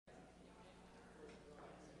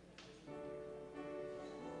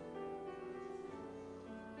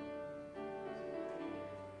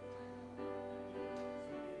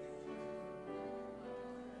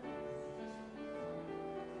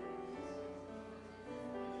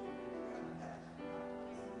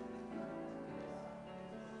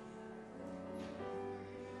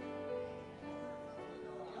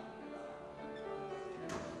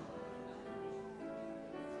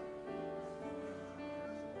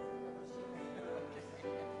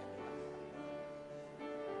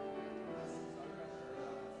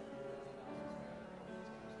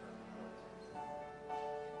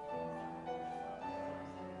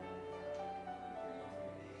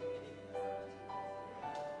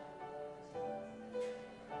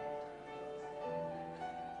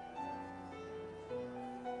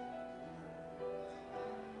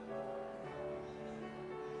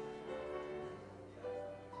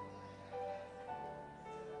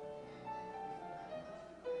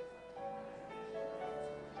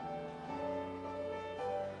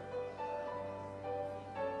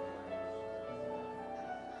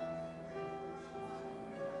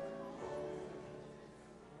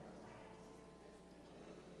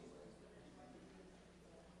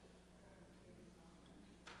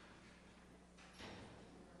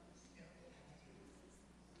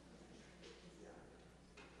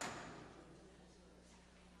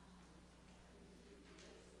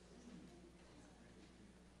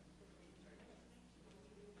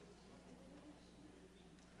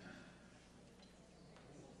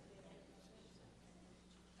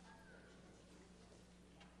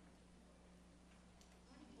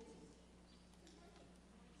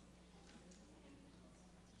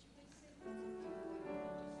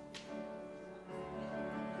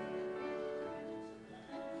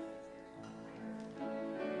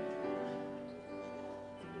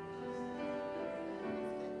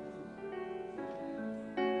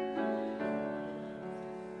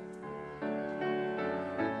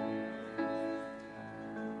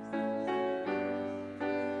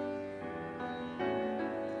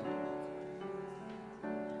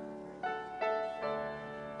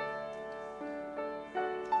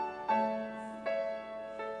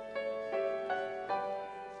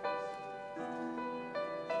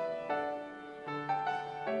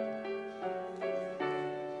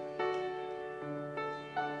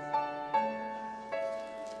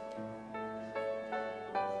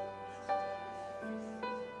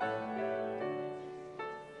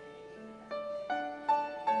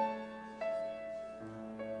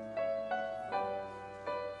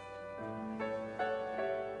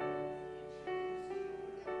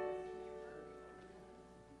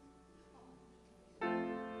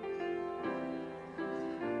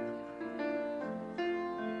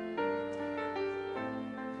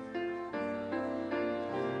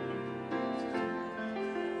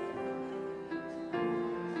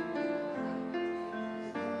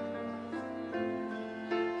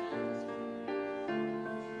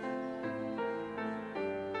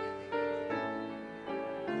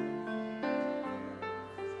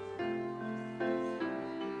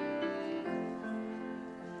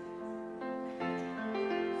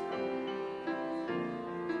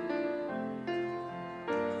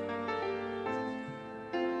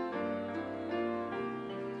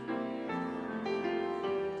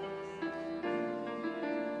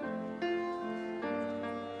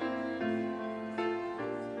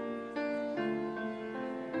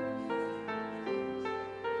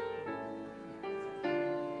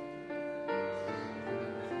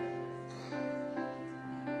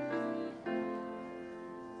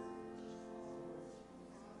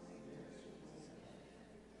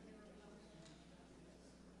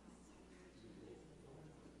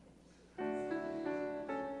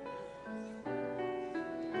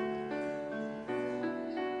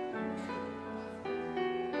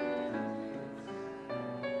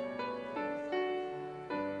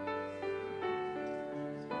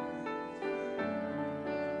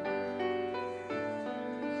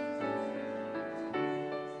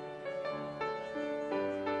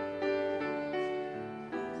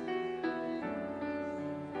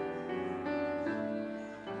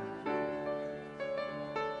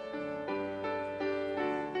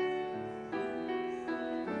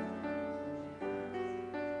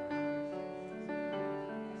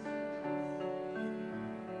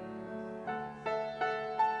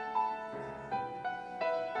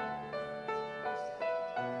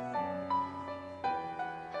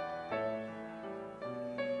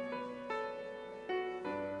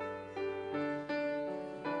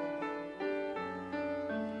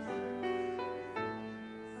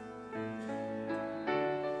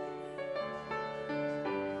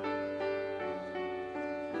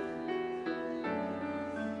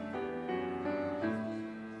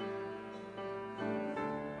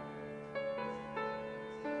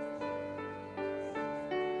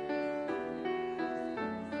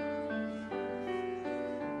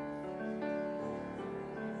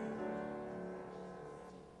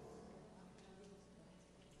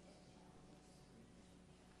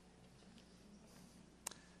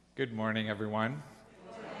Good morning, everyone.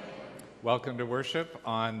 Good morning. Welcome to worship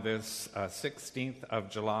on this 16th of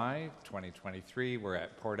July, 2023. We're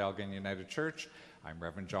at Port Elgin United Church. I'm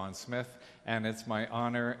Reverend John Smith, and it's my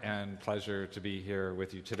honor and pleasure to be here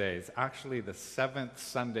with you today. It's actually the 7th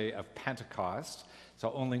Sunday of Pentecost,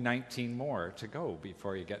 so only 19 more to go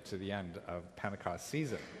before you get to the end of Pentecost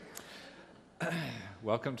season.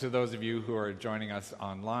 Welcome to those of you who are joining us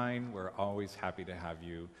online. We're always happy to have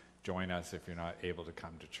you join us if you're not able to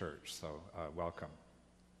come to church, so welcome.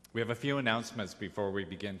 We have a few announcements before we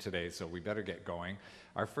begin today, so we better get going.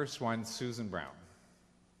 Our first one, Susan Brown.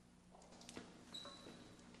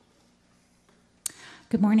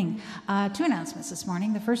 Good morning. Two announcements this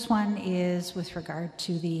morning. The first one is with regard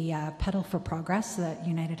to the Pedal for Progress that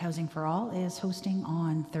United Housing for All is hosting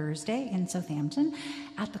on Thursday in Southampton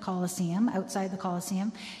at the Coliseum, outside the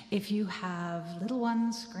Coliseum. If you have little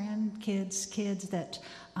ones, grandkids, kids that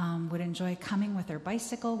would enjoy coming with their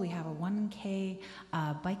bicycle, we have a 1K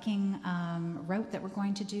biking route that we're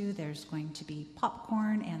going to do. There's going to be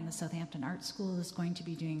popcorn, and the Southampton Art School is going to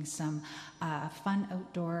be doing some fun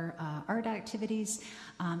outdoor art activities.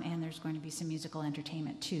 And there's going to be some musical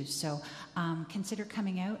entertainment too. So consider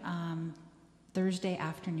coming out Thursday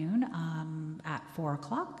afternoon at 4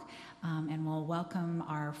 o'clock, and we'll welcome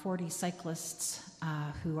our 40 cyclists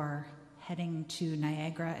who are heading to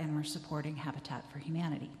Niagara, and we're supporting Habitat for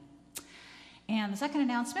Humanity. And the second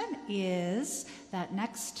announcement is that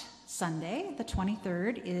next Sunday, the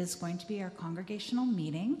 23rd, is going to be our congregational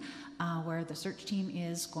meeting where the search team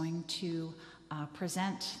is going to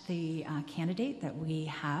present the candidate that we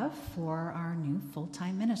have for our new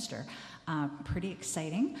full-time minister. Pretty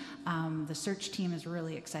exciting. The search team is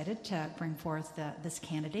really excited to bring forth this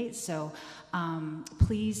candidate, so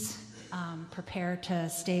please prepare to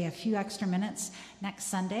stay a few extra minutes next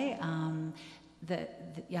Sunday. The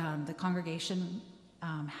congregation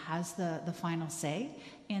has the final say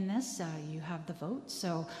in this. You have the vote,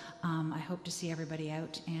 so I hope to see everybody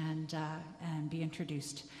out and be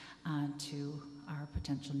introduced to our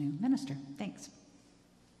potential new minister. Thanks.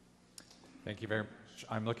 Thank you very much.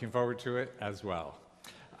 I'm looking forward to it as well.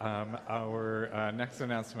 Our next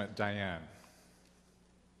announcement, Diane.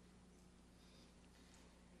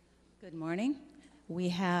 Good morning. We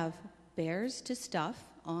have Bears to Stuff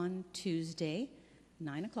on Tuesday,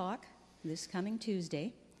 9 o'clock, this coming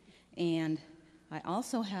Tuesday. And I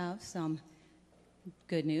also have some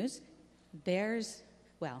good news.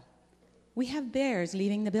 We have bears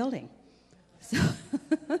leaving the building. So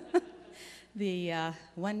the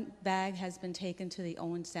one bag has been taken to the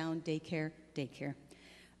Owen Sound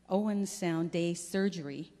Owen Sound Day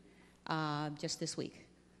Surgery just this week.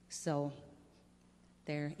 So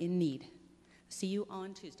they're in need. See you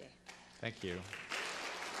on Tuesday. Thank you.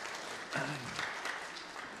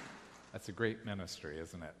 That's a great ministry,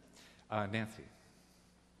 isn't it? Nancy.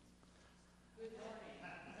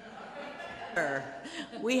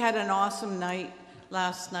 We had an awesome night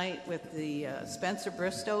last night with the Spencer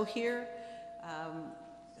Bristow here.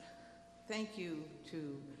 Thank you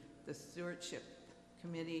to the Stewardship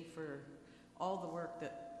Committee for all the work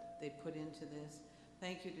that they put into this.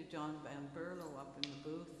 Thank you to John Van Berlo up in the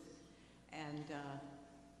booth. And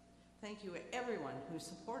thank you to everyone who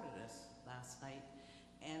supported us last night.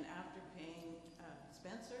 And after paying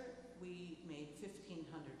Spencer, we made $1,500.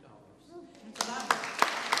 So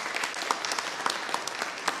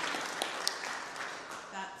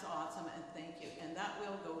that's awesome, and thank you. And that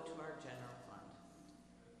will go to our general fund.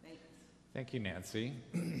 Thanks. Thank you, Nancy.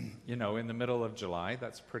 You know, in the middle of July,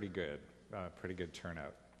 that's pretty good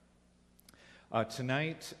turnout.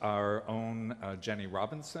 Tonight, our own Jenny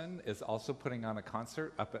Robinson is also putting on a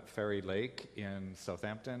concert up at Fairy Lake in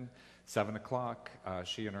Southampton, 7 o'clock.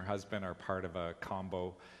 She and her husband are part of a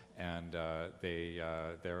combo, and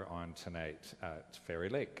they're on tonight at Fairy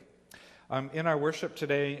Lake. In our worship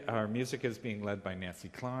today, our music is being led by Nancy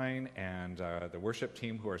Kline and the worship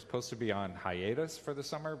team, who are supposed to be on hiatus for the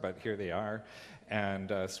summer, but here they are.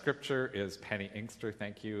 And scripture is Penny Inkster,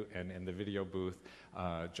 thank you. And in the video booth,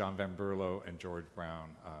 John Van Berlo and George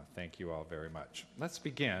Brown, thank you all very much. Let's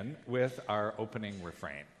begin with our opening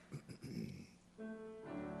refrain.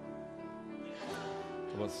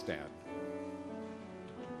 We'll stand.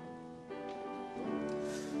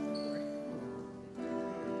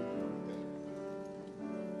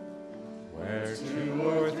 Where two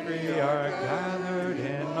or three are gathered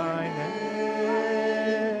in my name,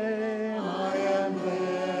 I am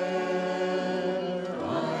there,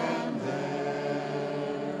 I am there.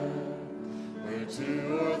 Where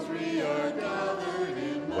two or three are gathered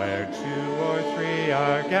in my name, where two or three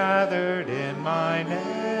are gathered in my name,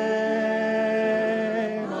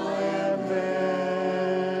 I am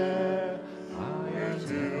there.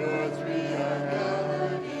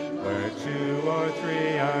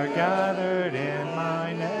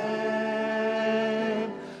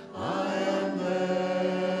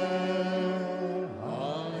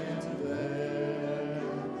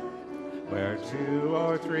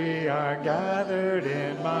 gathered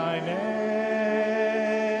in my name,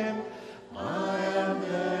 I am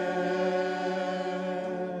there.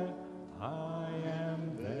 I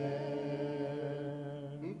am there.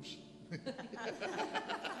 Oops.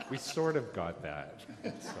 We sort of got that,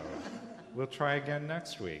 so we'll try again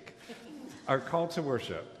next week. Our call to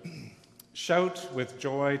worship. Shout with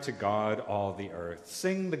joy to God, all the earth.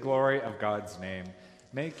 Sing the glory of God's name.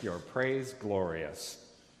 Make your praise glorious.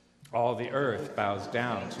 All the earth bows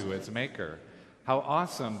down to its maker. How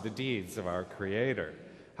awesome the deeds of our Creator.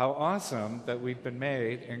 How awesome that we've been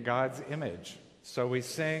made in God's image. So we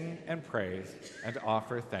sing and praise and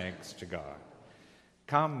offer thanks to God.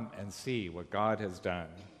 Come and see what God has done.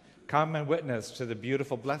 Come and witness to the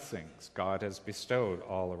beautiful blessings God has bestowed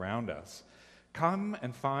all around us. Come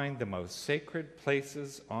and find the most sacred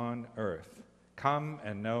places on earth. Come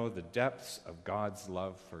and know the depths of God's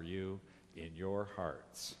love for you in your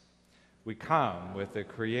hearts. We come with the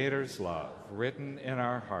Creator's love written in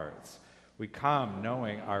our hearts. We come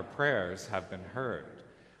knowing our prayers have been heard.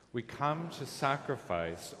 We come to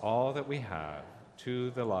sacrifice all that we have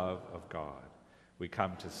to the love of God. We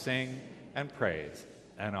come to sing and praise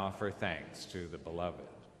and offer thanks to the Beloved.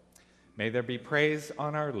 May there be praise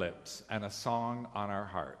on our lips and a song on our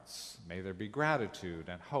hearts. May there be gratitude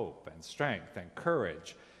and hope and strength and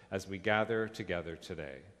courage as we gather together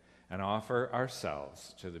today and offer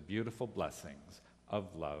ourselves to the beautiful blessings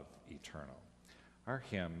of love eternal. Our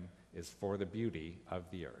hymn is For the Beauty of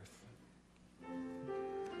the Earth.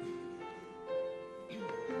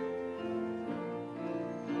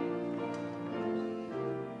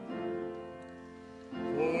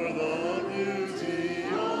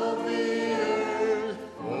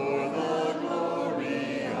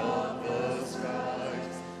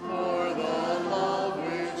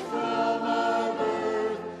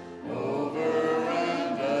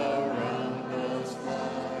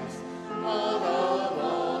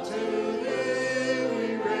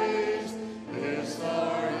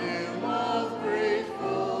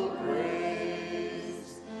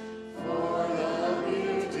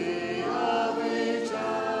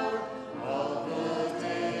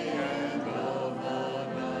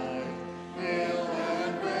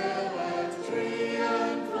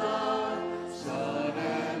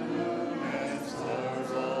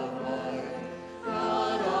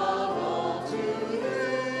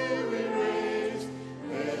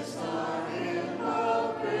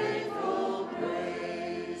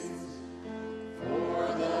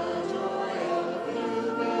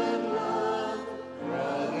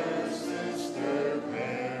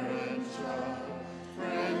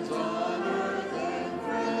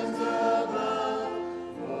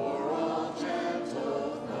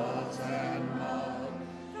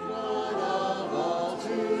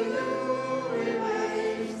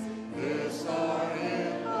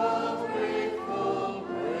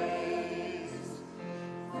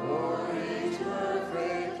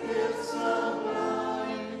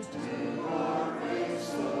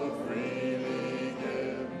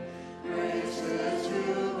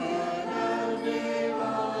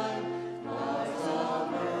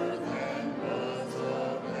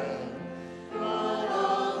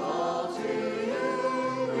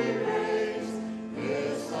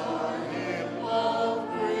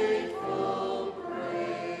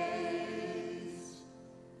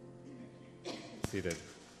 Seated.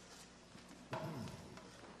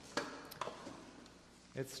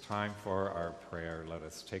 It's time for our prayer. Let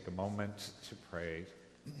us take a moment to pray.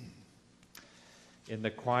 In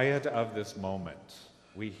the quiet of this moment,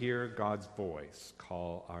 we hear God's voice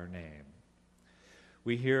call our name.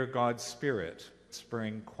 We hear God's Spirit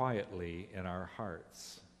spring quietly in our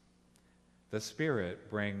hearts. The Spirit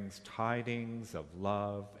brings tidings of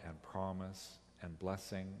love and promise and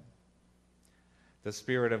blessing. The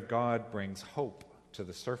Spirit of God brings hope to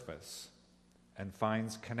the surface and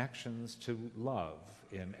finds connections to love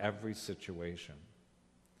in every situation.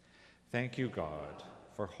 Thank you, God,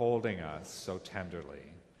 for holding us so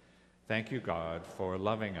tenderly. Thank you, God, for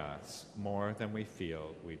loving us more than we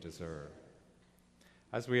feel we deserve.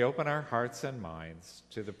 As we open our hearts and minds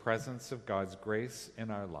to the presence of God's grace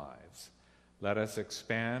in our lives, let us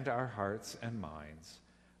expand our hearts and minds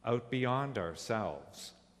out beyond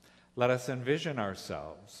ourselves. Let us envision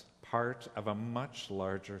ourselves part of a much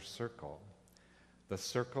larger circle, the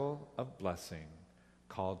circle of blessing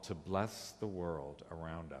called to bless the world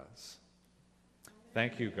around us.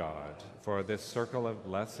 Thank you, God, for this circle of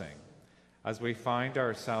blessing. As we find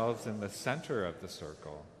ourselves in the center of the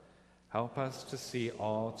circle, help us to see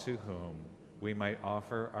all to whom we might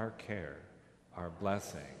offer our care, our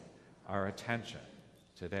blessing, our attention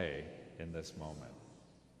today in this moment.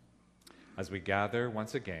 as we gather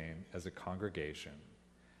once again as a congregation.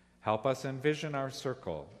 Help us envision our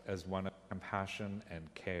circle as one of compassion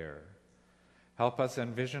and care. Help us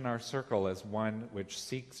envision our circle as one which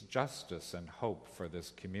seeks justice and hope for this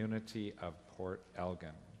community of Port Elgin.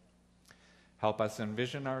 Help us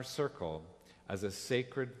envision our circle as a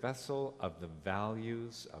sacred vessel of the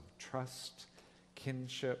values of trust,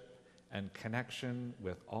 kinship, and connection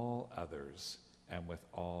with all others and with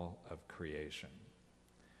all of creation.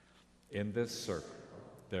 In this circle,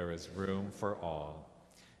 there is room for all.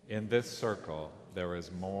 In this circle, there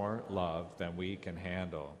is more love than we can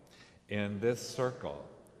handle. In this circle,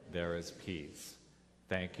 there is peace.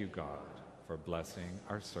 Thank you, God, for blessing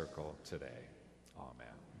our circle today. Amen.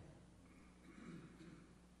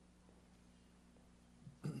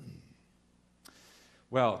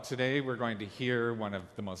 Well, today we're going to hear one of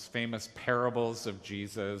the most famous parables of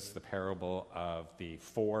Jesus, the parable of the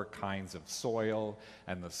 4 kinds of soil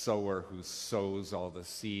and the sower who sows all the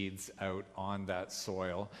seeds out on that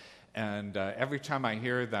soil. And every time I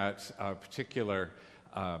hear that particular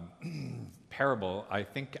parable, I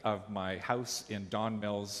think of my house in Don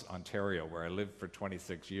Mills, Ontario, where I lived for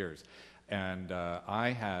 26 years. And I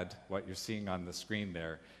had what you're seeing on the screen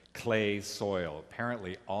there, clay soil.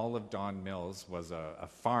 Apparently, all of Don Mills was a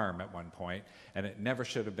farm at one point, and it never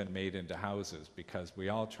should have been made into houses because we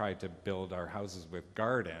all tried to build our houses with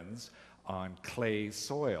gardens on clay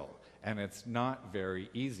soil, and it's not very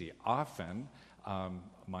easy. Often,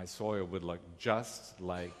 my soil would look just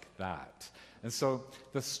like that. And so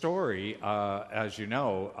the story, as you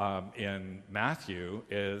know, in Matthew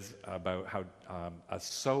is about how a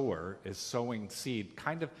sower is sowing seed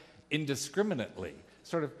kind of indiscriminately,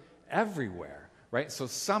 sort of everywhere, right? So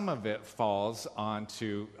some of it falls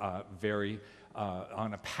onto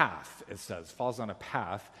on a path, it says, falls on a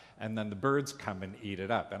path, and then the birds come and eat it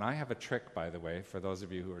up. And I have a trick, by the way, for those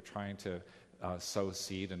of you who are trying to sow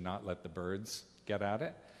seed and not let the birds get at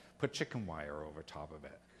it. Put chicken wire over top of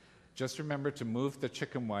it. Just remember to move the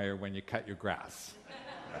chicken wire when you cut your grass.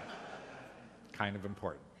 Right? Kind of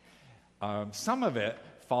important. Some of it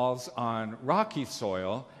falls on rocky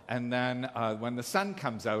soil, and then when the sun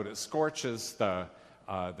comes out, it scorches the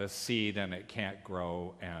seed and it can't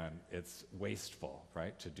grow, and it's wasteful,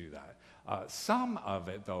 right, to do that. Some of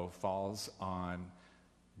it, though, falls on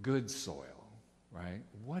good soil, right?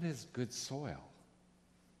 What is good soil?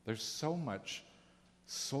 There's so much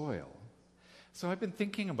soil. So I've been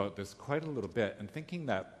thinking about this quite a little bit and thinking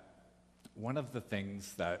that one of the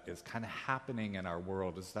things that is kind of happening in our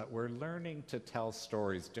world is that we're learning to tell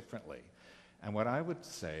stories differently. And what I would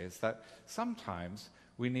say is that sometimes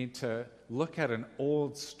we need to look at an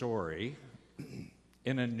old story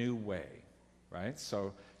in a new way, right?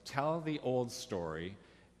 So tell the old story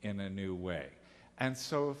in a new way. And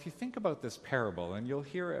so if you think about this parable, and you'll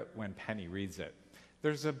hear it when Penny reads it,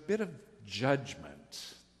 there's a bit of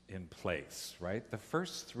judgment in place, right? The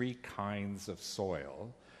first 3 kinds of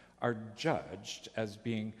soil are judged as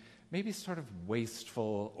being maybe sort of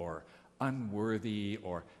wasteful or unworthy,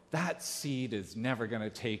 or that seed is never going to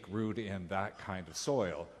take root in that kind of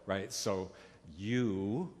soil, right? So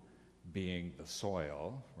you, being the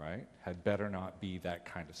soil, right, had better not be that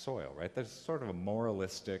kind of soil, right? There's sort of a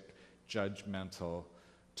moralistic, judgmental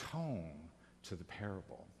tone to the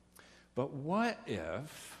parable. But what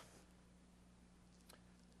if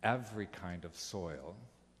every kind of soil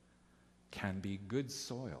can be good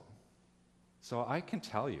soil? So I can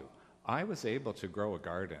tell you, I was able to grow a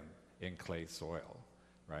garden in clay soil,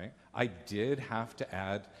 right? I did have to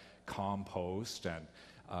add compost and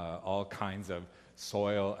all kinds of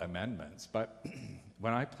soil amendments, but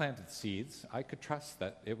when I planted seeds, I could trust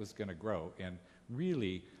that it was going to grow in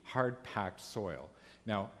really hard-packed soil.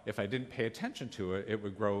 Now, if I didn't pay attention to it, it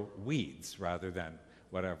would grow weeds rather than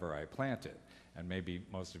whatever I planted. And maybe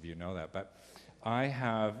most of you know that, but I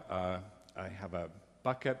have a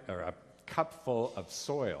bucket or a cup full of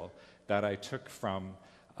soil that I took from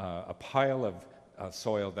a pile of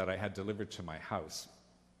soil that I had delivered to my house.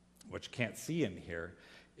 What you can't see in here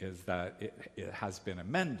is that it has been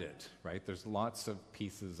amended, right? There's lots of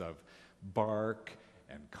pieces of bark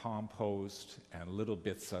and compost and little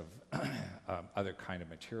bits of other kind of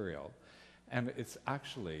material. And it's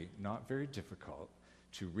actually not very difficult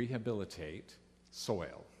to rehabilitate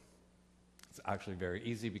soil. It's actually very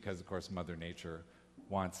easy because, of course, Mother Nature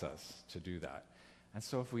wants us to do that. And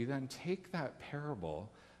so if we then take that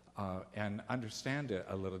parable and understand it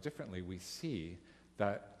a little differently, we see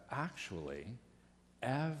that actually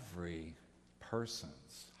every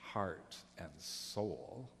person's heart and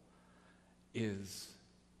soul is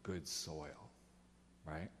good soil,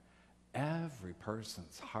 right? Every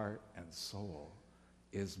person's heart and soul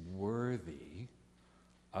is worthy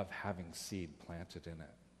of having seed planted in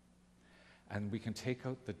it. And we can take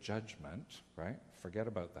out the judgment, right? Forget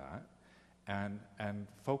about that. And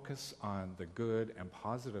focus on the good and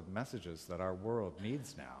positive messages that our world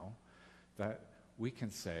needs now, that we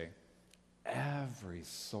can say, every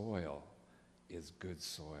soil is good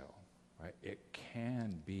soil, right? It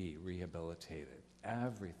can be rehabilitated.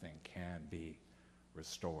 Everything can be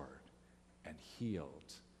restored and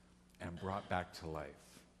healed and brought back to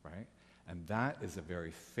life, right? And that is a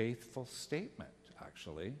very faithful statement,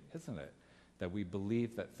 actually, isn't it? That we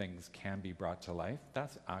believe that things can be brought to life.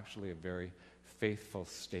 That's actually a very faithful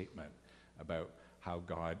statement about how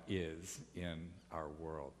God is in our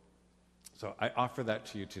world. So I offer that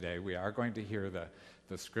to you today. We are going to hear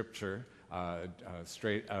the scripture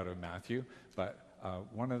straight out of Matthew, but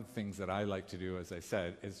one of the things that I like to do, as I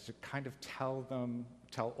said, is to kind of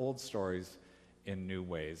tell old stories in new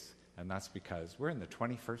ways, and that's because we're in the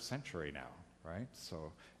 21st century now, right?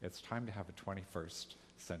 So it's time to have a 21st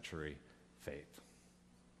century faith.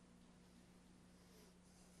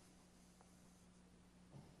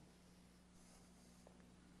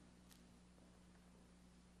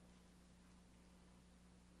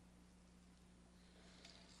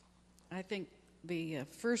 I think the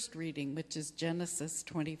first reading, which is Genesis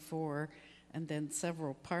 24, and then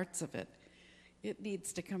several parts of it, it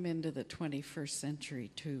needs to come into the 21st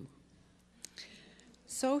century too.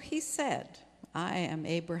 So he said, I am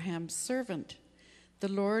Abraham's servant.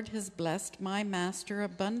 The Lord has blessed my master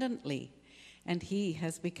abundantly, and he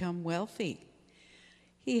has become wealthy.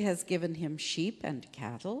 He has given him sheep and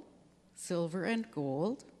cattle, silver and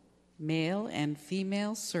gold, male and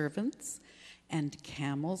female servants, and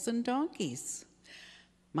camels and donkeys.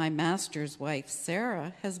 My master's wife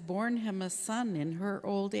Sarah has borne him a son in her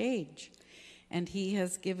old age, and he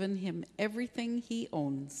has given him everything he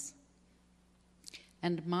owns.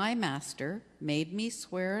 And my master made me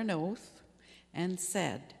swear an oath and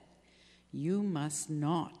said, you must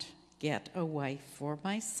not get a wife for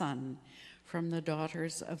my son from the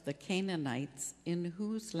daughters of the Canaanites in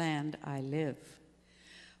whose land I live,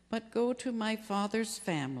 but go to my father's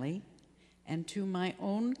family and to my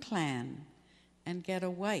own clan and get a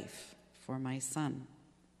wife for my son.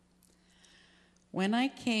 When I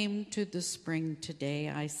came to the spring today,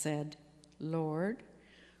 I said, Lord,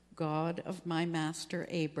 God of my master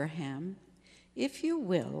Abraham, if you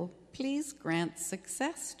will, please grant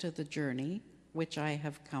success to the journey which I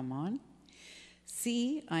have come on.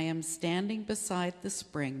 See, I am standing beside the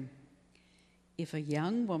spring. If a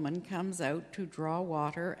young woman comes out to draw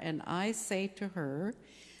water and I say to her,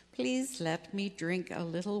 please let me drink a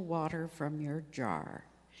little water from your jar.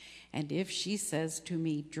 And if she says to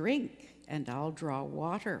me, drink, and I'll draw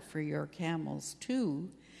water for your camels too,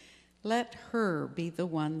 let her be the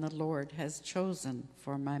one the Lord has chosen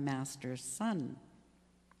for my master's son.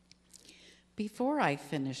 Before I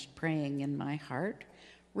finished praying in my heart,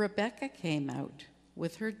 Rebekah came out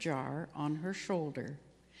with her jar on her shoulder.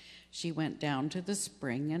 She went down to the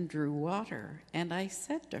spring and drew water, and I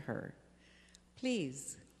said to her,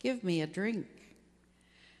 please, give me a drink.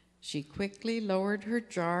 She quickly lowered her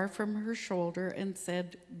jar from her shoulder and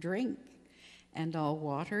said, drink, and I'll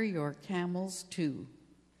water your camels too.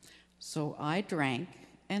 So I drank,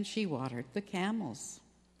 and she watered the camels.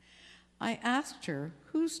 I asked her,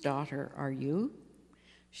 whose daughter are you?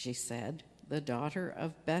 She said, the daughter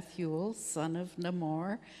of Bethuel, son of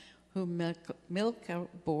Nahor, whom Milcah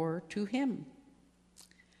bore to him.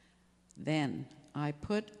 Then I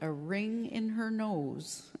put a ring in her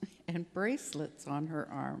nose and bracelets on her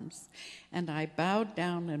arms, and I bowed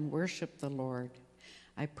down and worshiped the Lord.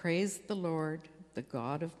 I praised the Lord, the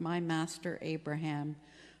God of my master Abraham,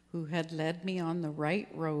 who had led me on the right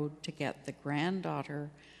road to get the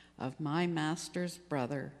granddaughter of my master's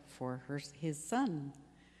brother for his son.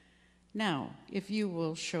 Now, if you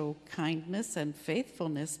will show kindness and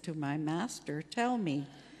faithfulness to my master, tell me,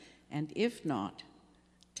 and if not,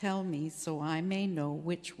 tell me so I may know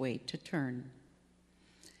which way to turn.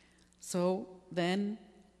 So then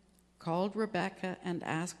called Rebekah and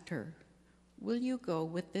asked her, will you go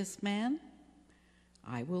with this man?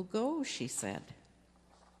 I will go, she said.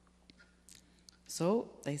 So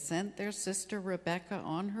they sent their sister Rebekah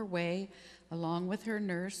on her way, along with her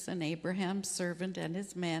nurse and Abraham's servant and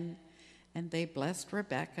his men, and they blessed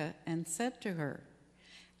Rebekah and said to her,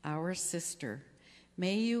 our sister,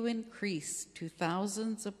 may you increase to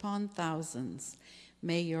thousands upon thousands.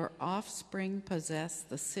 May your offspring possess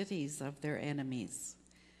the cities of their enemies.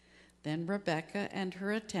 Then Rebekah and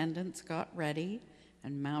her attendants got ready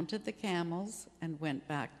and mounted the camels and went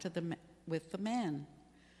back with the man.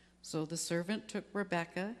 So the servant took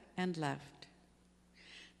Rebekah and left.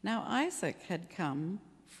 Now Isaac had come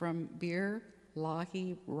from Beer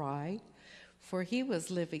Lahi Rai, for he was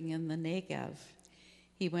living in the Negev.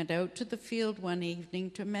 He went out to the field one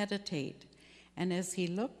evening to meditate, and as he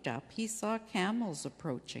looked up, he saw camels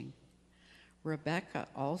approaching. Rebekah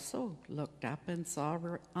also looked up and saw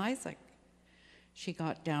Isaac. She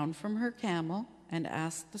got down from her camel and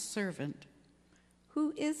asked the servant,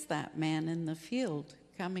 "Who is that man in the field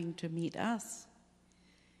coming to meet us?"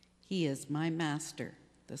 "He is my master,"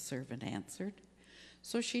 the servant answered.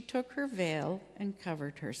 So she took her veil and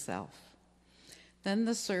covered herself. Then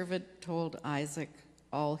the servant told Isaac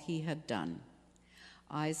all he had done.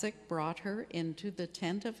 Isaac brought her into the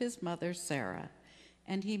tent of his mother Sarah,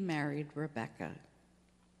 and he married Rebekah.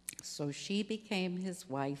 So she became his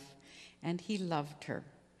wife, and he loved her.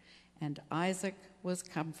 And Isaac was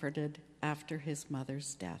comforted after his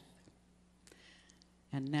mother's death.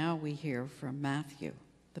 And now we hear from Matthew,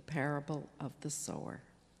 the parable of the sower.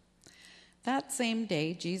 That same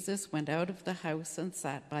day, Jesus went out of the house and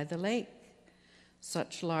sat by the lake.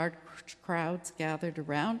 Such large crowds gathered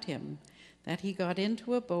around him that he got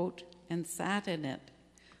into a boat and sat in it,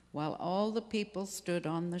 while all the people stood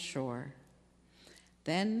on the shore.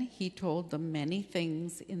 Then he told them many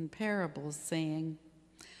things in parables, saying,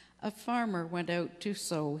 "A farmer went out to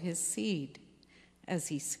sow his seed. As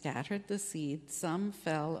he scattered the seed, some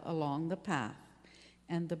fell along the path,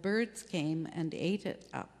 and the birds came and ate it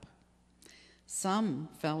up. Some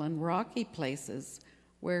fell in rocky places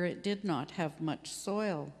where it did not have much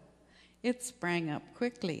soil. It sprang up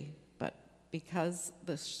quickly, but because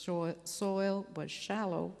the soil was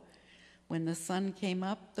shallow, when the sun came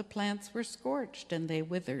up, the plants were scorched and they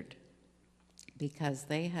withered, because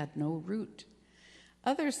they had no root.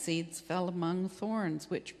 Other seeds fell among thorns,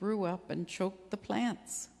 which grew up and choked the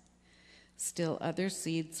plants. Still other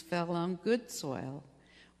seeds fell on good soil,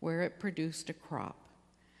 where it produced a crop,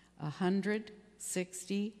 100,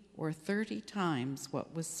 60, or 30 times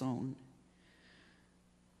what was sown.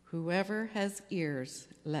 Whoever has ears,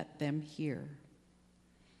 let them hear."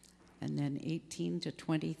 And then 18 to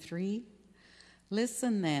 23.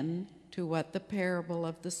 "Listen then to what the parable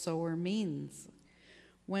of the sower means.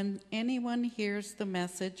 When anyone hears the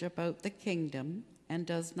message about the kingdom and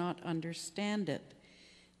does not understand it,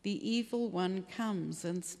 the evil one comes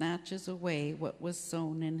and snatches away what was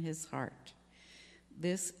sown in his heart.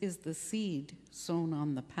 This is the seed sown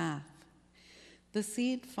on the path. The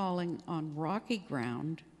seed falling on rocky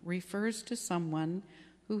ground refers to someone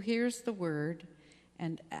who hears the word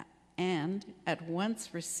and at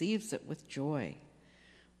once receives it with joy.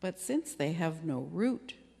 But since they have no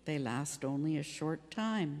root, they last only a short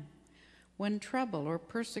time. When trouble or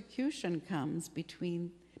persecution comes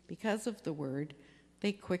because of the word,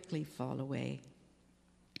 they quickly fall away.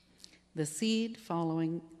 The seed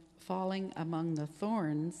falling among the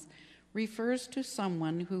thorns refers to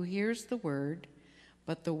someone who hears the word,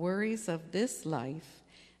 but the worries of this life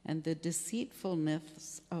and the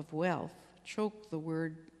deceitfulness of wealth choke the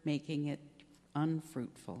word, making it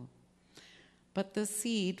unfruitful. But the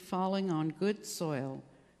seed falling on good soil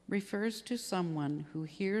refers to someone who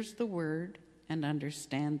hears the word and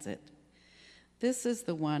understands it. This is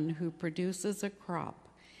the one who produces a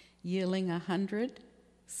crop yielding 100,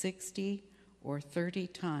 60, or 30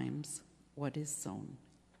 times what is sown."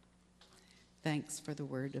 Thanks for the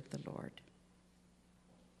word of the Lord.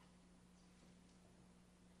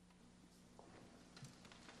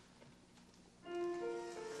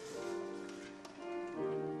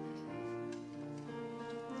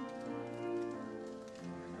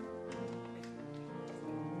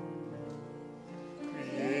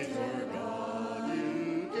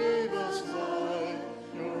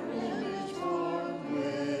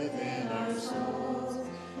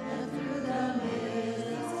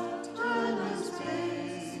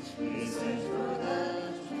 We send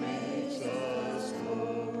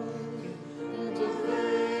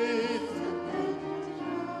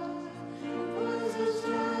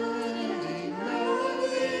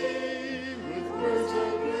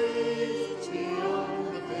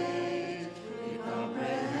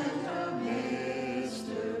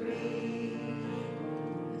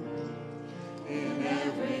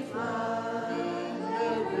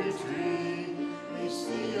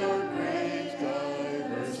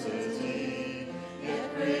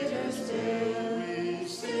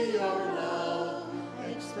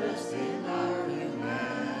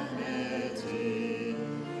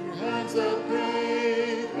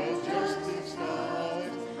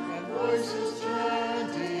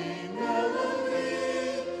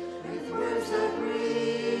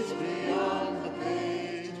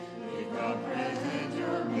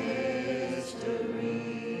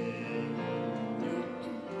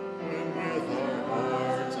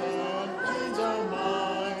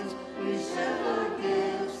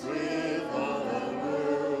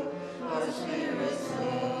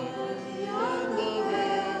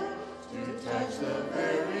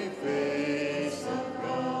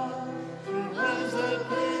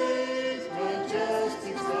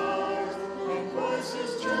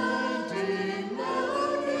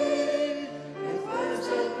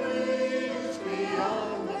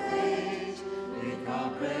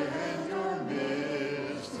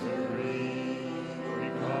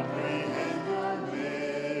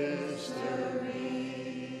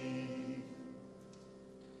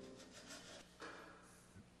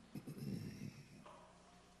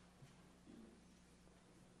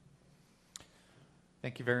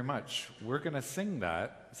Thank you very much. We're going to sing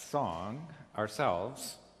that song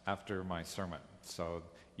ourselves after my sermon. So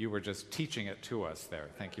you were just teaching it to us there.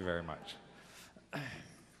 Thank you very much.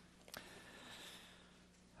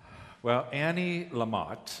 Well, Annie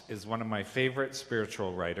Lamott is one of my favorite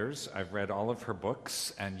spiritual writers. I've read all of her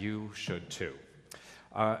books, and you should too.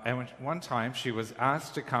 And one time she was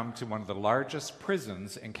asked to come to one of the largest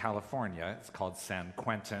prisons in California, it's called San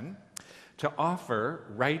Quentin, to offer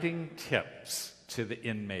writing tips to the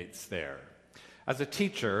inmates there. As a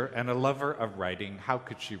teacher and a lover of writing, how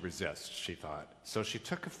could she resist, she thought. So she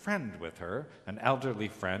took a friend with her, an elderly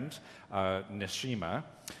friend, Nishima,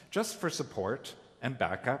 just for support and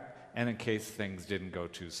backup, and in case things didn't go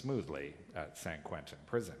too smoothly at San Quentin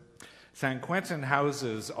prison. San Quentin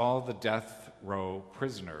houses all the death row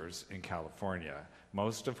prisoners in California,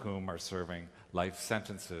 most of whom are serving life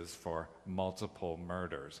sentences for multiple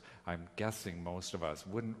murders. I'm guessing most of us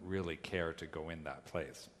wouldn't really care to go in that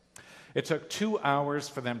place. It took 2 hours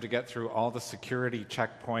for them to get through all the security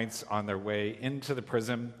checkpoints on their way into the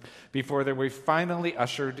prison before they were finally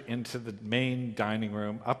ushered into the main dining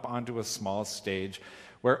room up onto a small stage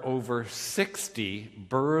where over 60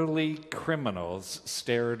 burly criminals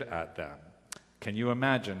stared at them. Can you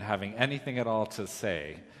imagine having anything at all to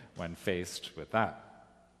say when faced with that?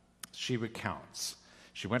 She recounts.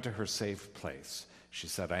 She went to her safe place. She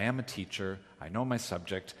said, I am a teacher. I know my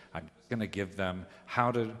subject. I'm going to give them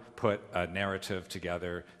how to put a narrative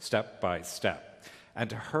together step by step. And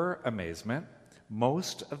to her amazement,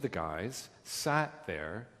 most of the guys sat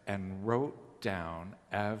there and wrote down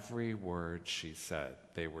every word she said.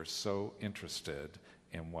 They were so interested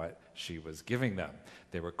in what she was giving them.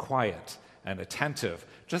 They were quiet and attentive,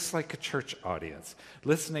 just like a church audience,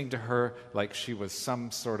 listening to her like she was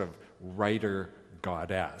some sort of writer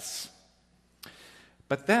goddess.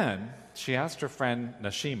 But then she asked her friend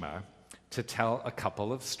Nishima to tell a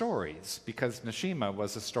couple of stories, because Nishima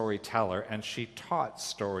was a storyteller and she taught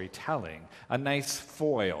storytelling, a nice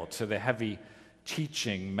foil to the heavy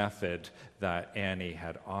teaching method that Annie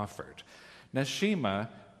had offered. Nishima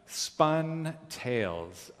spun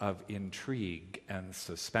tales of intrigue and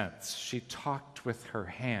suspense. She talked with her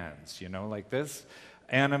hands, like this,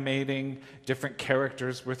 animating different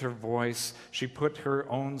characters with her voice. She put her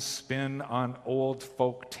own spin on old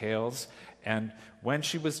folk tales, and when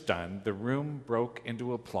she was done, the room broke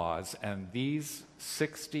into applause, and these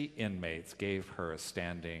 60 inmates gave her a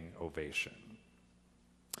standing ovation.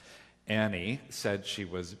 Annie said she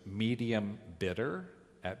was medium bitter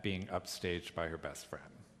at being upstaged by her best friend.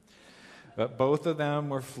 But both of them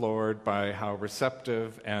were floored by how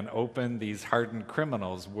receptive and open these hardened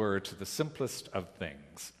criminals were to the simplest of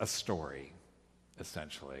things, a story,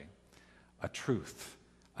 essentially, a truth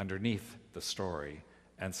underneath the story,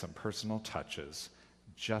 and some personal touches,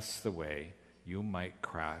 just the way you might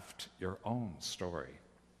craft your own story.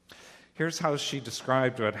 Here's how she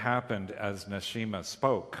described what happened as Nishima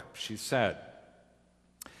spoke. She said,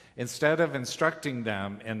 instead of instructing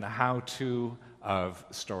them in the how-to of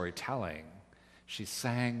storytelling, she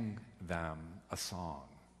sang them a song.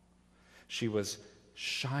 She was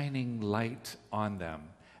shining light on them,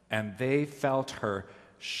 and they felt her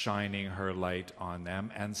shining her light on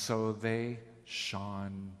them, and so they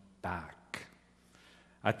shone back.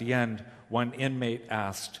 At the end, one inmate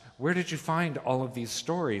asked, "Where did you find all of these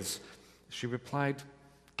stories?" She replied,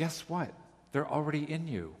 "Guess what? They're already in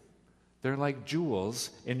you. They're like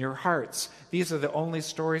jewels in your hearts. These are the only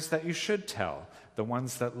stories that you should tell, the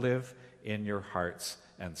ones that live in your hearts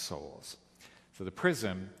and souls." So the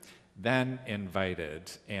prison then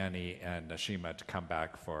invited Annie and Nishima to come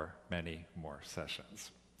back for many more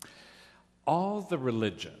sessions. All the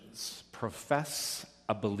religions profess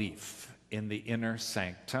a belief in the inner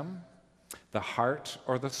sanctum, the heart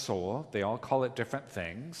or the soul. They all call it different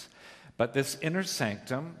things, but this inner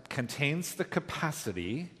sanctum contains the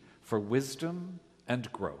capacity for wisdom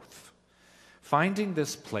and growth. Finding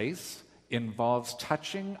this place involves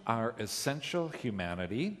touching our essential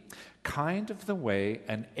humanity, kind of the way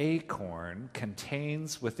an acorn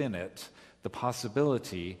contains within it the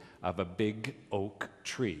possibility of a big oak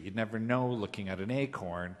tree. You'd never know, looking at an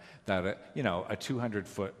acorn, that a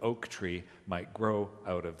 200-foot oak tree might grow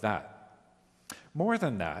out of that. More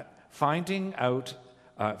than that, finding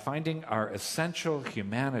our essential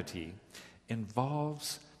humanity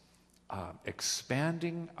involves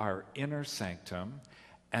expanding our inner sanctum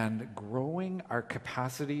and growing our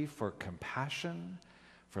capacity for compassion,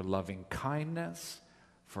 for loving kindness,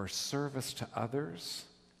 for service to others,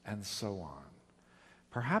 and so on.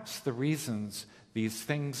 Perhaps the reasons these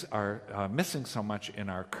things are missing so much in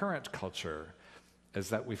our current culture is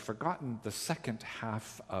that we've forgotten the second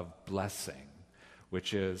half of blessing,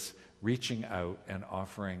 which is reaching out and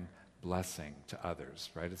offering blessing to others,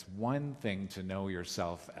 right? It's one thing to know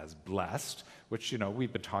yourself as blessed, which,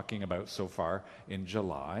 we've been talking about so far in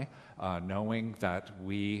July, knowing that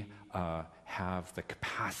we have the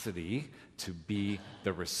capacity to be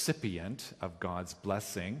the recipient of God's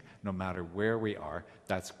blessing no matter where we are.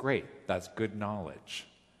 That's great. That's good knowledge.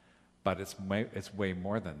 But it's way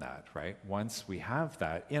more than that, right? Once we have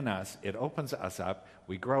that in us, it opens us up,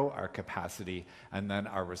 we grow our capacity, and then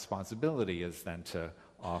our responsibility is then to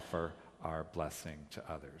offer our blessing to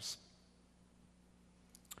others.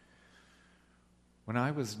 When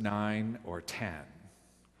I was 9 or 10,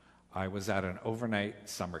 I was at an overnight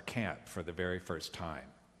summer camp for the very first time.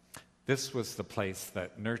 This was the place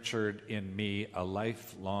that nurtured in me a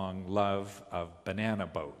lifelong love of banana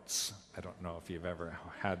boats. I don't know if you've ever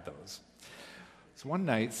had those. So one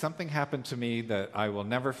night, something happened to me that I will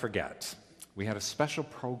never forget. We had a special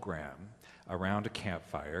program around a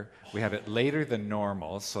campfire. We had it later than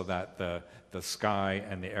normal so that the sky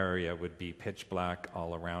and the area would be pitch black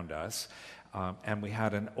all around us. And we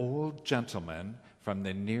had an old gentleman from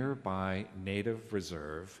the nearby native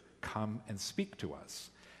reserve come and speak to us.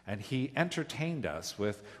 And he entertained us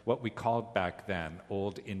with what we called back then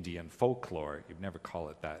old Indian folklore. You'd never call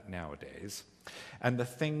it that nowadays. And the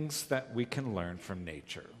things that we can learn from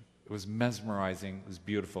nature. It was mesmerizing, it was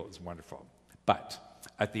beautiful, it was wonderful. But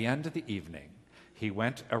at the end of the evening, he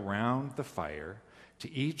went around the fire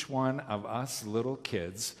to each one of us little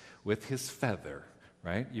kids with his feather,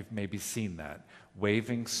 right? You've maybe seen that,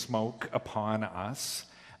 waving smoke upon us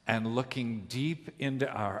and looking deep into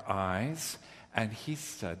our eyes. And he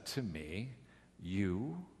said to me,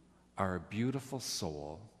 "You are a beautiful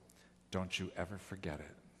soul. Don't you ever forget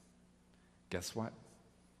it." Guess what?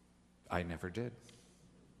 I never did.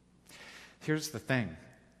 Here's the thing.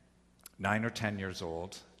 9 or 10 years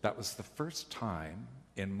old, that was the first time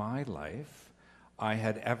in my life I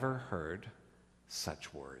had ever heard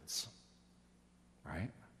such words,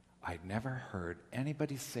 right? I'd never heard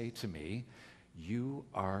anybody say to me, "You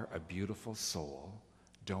are a beautiful soul.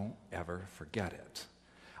 Don't ever forget it."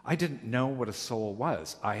 I didn't know what a soul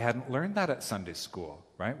was. I hadn't learned that at Sunday school,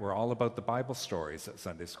 right? We're all about the Bible stories at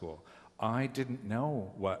Sunday school. I didn't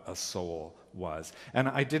know what a soul was. And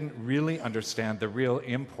I didn't really understand the real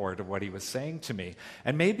import of what he was saying to me.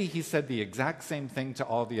 And maybe he said the exact same thing to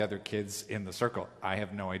all the other kids in the circle. I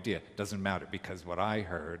have no idea. Doesn't matter, because what I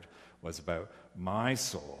heard was about my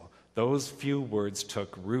soul. Those few words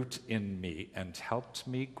took root in me and helped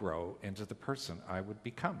me grow into the person I would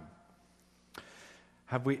become.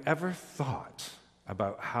 Have we ever thought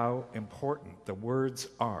about how important the words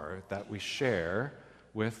are that we share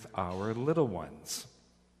with our little ones?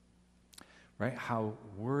 Right? How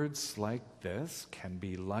words like this can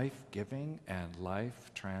be life-giving and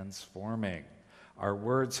life-transforming. Our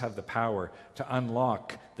words have the power to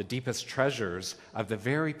unlock the deepest treasures of the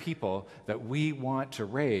very people that we want to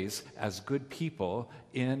raise as good people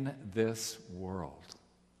in this world.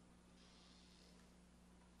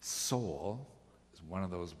 Soul is one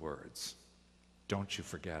of those words. Don't you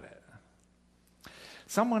forget it.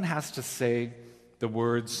 Someone has to say the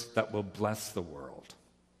words that will bless the world.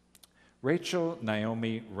 Rachel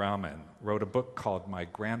Naomi Raman wrote a book called My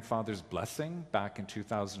Grandfather's Blessing back in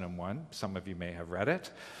 2001. Some of you may have read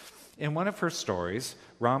it. In one of her stories,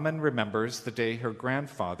 Raman remembers the day her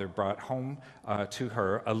grandfather brought home to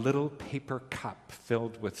her a little paper cup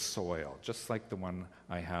filled with soil, just like the one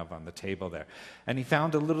I have on the table there. And he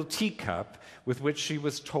found a little teacup with which she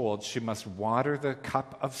was told she must water the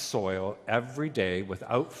cup of soil every day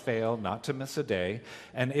without fail, not to miss a day.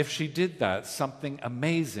 And if she did that, something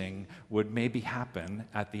amazing would maybe happen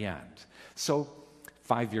at the end. So,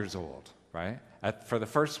 5 years old, right? For the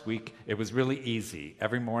first week, it was really easy.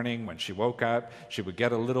 Every morning when she woke up, she would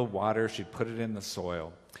get a little water, she'd put it in the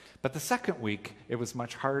soil. But the second week, it was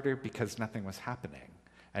much harder because nothing was happening.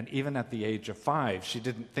 And even at the age of 5, she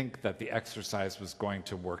didn't think that the exercise was going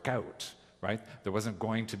to work out, right? There wasn't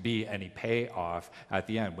going to be any payoff at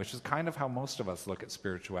the end, which is kind of how most of us look at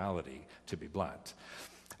spirituality, to be blunt.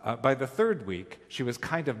 By the third week, she was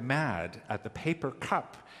kind of mad at the paper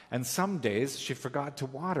cup, and some days she forgot to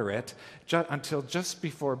water it until just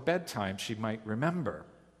before bedtime she might remember.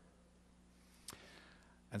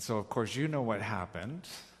 And so, of course, you know what happened.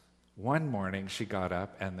 One morning she got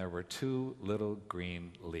up and there were 2 little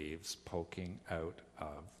green leaves poking out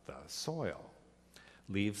of the soil,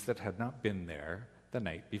 leaves that had not been there the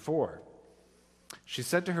night before. She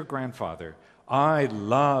said to her grandfather, "I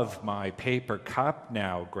love my paper cup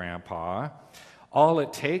now, Grandpa. All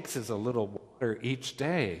it takes is a little water each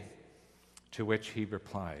day." To which he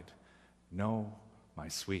replied, "No, my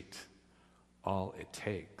sweet, all it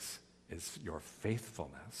takes is your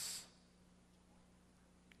faithfulness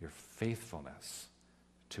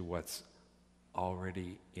to what's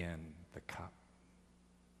already in the cup.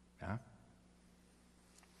 Yeah?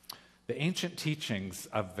 The ancient teachings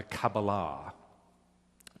of the Kabbalah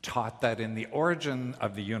taught that in the origin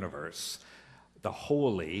of the universe, the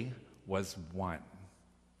holy was one,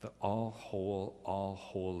 the all whole, all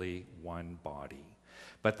holy one body.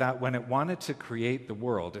 But that when it wanted to create the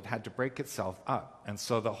world, it had to break itself up. And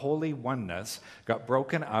so the holy oneness got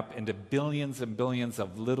broken up into billions and billions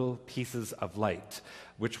of little pieces of light,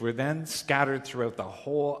 which were then scattered throughout the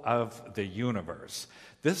whole of the universe.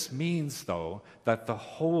 This means, though, that the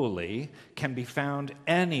holy can be found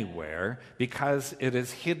anywhere because it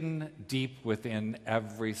is hidden deep within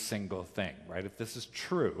every single thing, right? If this is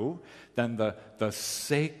true, then the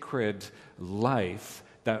sacred life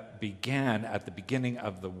that began at the beginning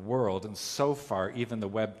of the world, and so far even the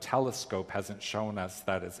Webb telescope hasn't shown us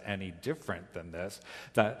that it's any different than this,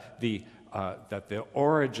 that the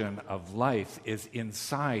origin of life is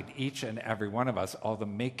inside each and every one of us, all the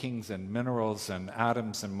makings and minerals and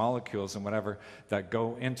atoms and molecules and whatever that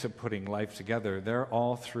go into putting life together, they're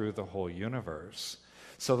all through the whole universe.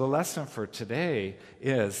 So the lesson for today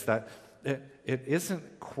is that it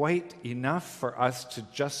isn't quite enough for us to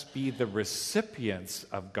just be the recipients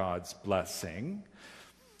of God's blessing,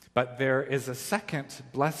 but there is a second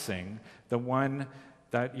blessing, the one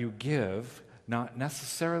that you give not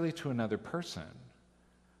necessarily to another person,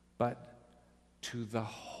 but to the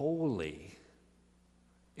holy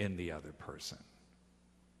in the other person.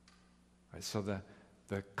 Right? So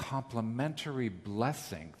the complementary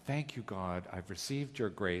blessing, thank you, God, I've received your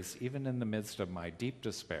grace even in the midst of my deep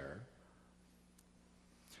despair.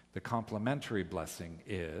 The complementary blessing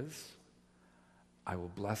is, I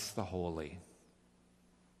will bless the holy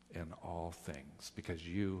in all things, because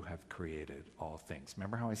you have created all things.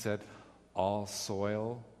 Remember how I said, all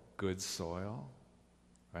soil, good soil,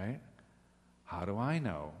 right? How do I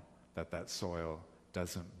know that that soil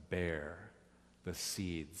doesn't bear the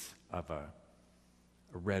seeds of a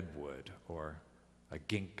redwood or a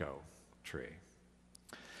ginkgo tree?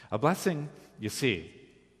 A blessing, you see,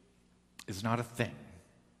 is not a thing.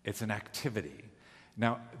 It's an activity.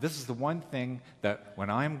 Now, this is the one thing that when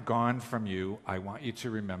I'm gone from you, I want you to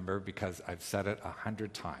remember, because I've said it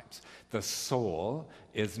 100 times. The soul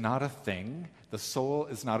is not a thing. The soul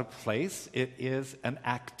is not a place. It is an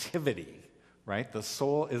activity, right? The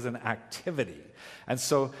soul is an activity. And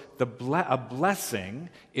so a blessing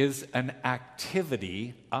is an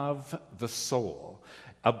activity of the soul.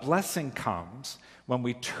 A blessing comes when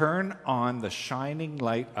we turn on the shining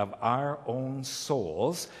light of our own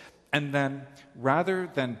souls, and then rather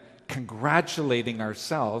than congratulating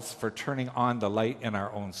ourselves for turning on the light in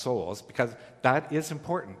our own souls, because that is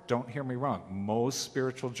important, don't hear me wrong, most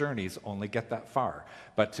spiritual journeys only get that far,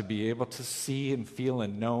 but to be able to see and feel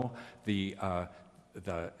and know the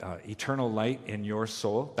eternal light in your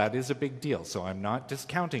soul, that is a big deal, so I'm not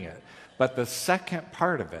discounting it. But the second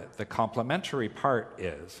part of it, the complementary part,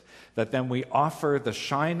 is that then we offer the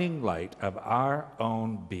shining light of our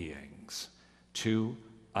own beings to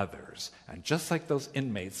others. And just like those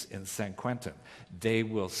inmates in San Quentin, they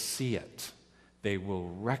will see it, they will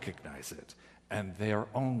recognize it, and their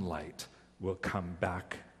own light will come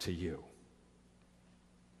back to you.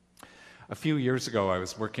 A few years ago, I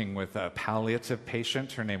was working with a palliative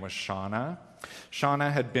patient. Her name was Shauna.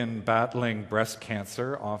 Shauna had been battling breast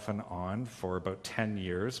cancer off and on for about 10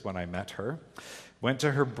 years when I met her. Went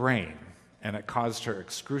to her brain, and it caused her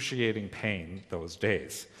excruciating pain those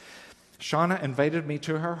days. Shauna invited me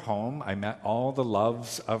to her home. I met all the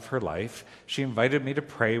loves of her life. She invited me to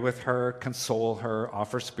pray with her, console her,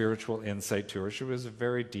 offer spiritual insight to her. She was a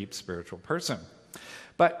very deep spiritual person.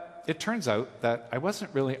 But it turns out that I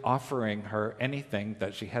wasn't really offering her anything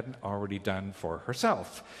that she hadn't already done for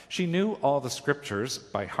herself. She knew all the scriptures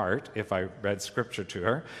by heart, if I read scripture to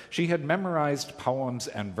her. She had memorized poems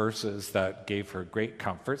and verses that gave her great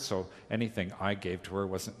comfort, so anything I gave to her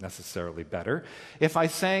wasn't necessarily better. If I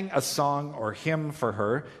sang a song or hymn for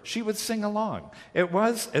her, she would sing along. It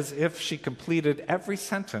was as if she completed every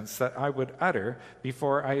sentence that I would utter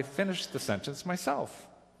before I finished the sentence myself.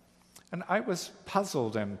 And I was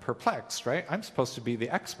puzzled and perplexed, right? I'm supposed to be the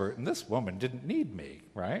expert, and this woman didn't need me,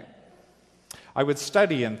 right? I would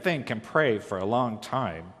study and think and pray for a long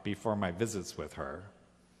time before my visits with her.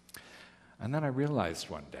 And then I realized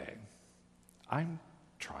one day, I'm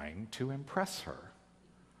trying to impress her,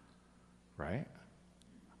 right?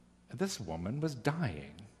 This woman was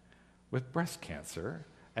dying with breast cancer,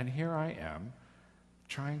 and here I am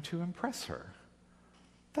trying to impress her.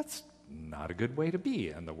 That's not a good way to be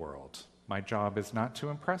in the world. my job is not to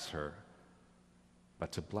impress her,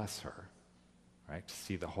 but to bless her, right? To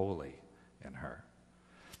see the holy in her.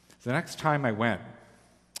 The next time I went,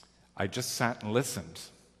 I just sat and listened.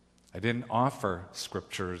 I didn't offer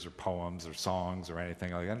scriptures or poems or songs or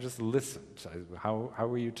anything like that. I just listened. How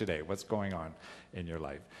are you today? What's going on in your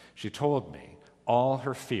life? She told me all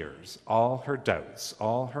her fears, all her doubts,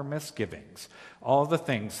 all her misgivings, all the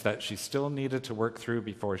things that she still needed to work through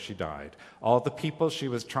before she died, all the people she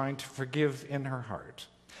was trying to forgive in her heart.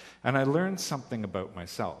 And I learned something about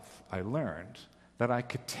myself. I learned that I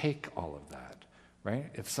could take all of that, right?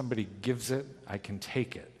 If somebody gives it, I can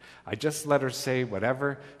take it. I just let her say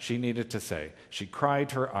whatever she needed to say. She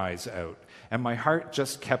cried her eyes out, and my heart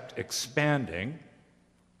just kept expanding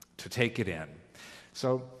to take it in.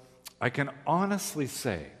 So I can honestly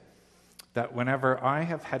say that whenever I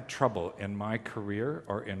have had trouble in my career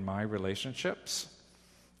or in my relationships,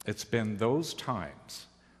 it's been those times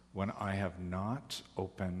when I have not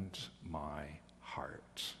opened my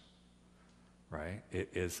heart, right? It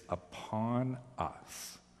is upon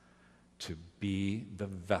us to be the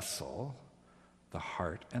vessel, the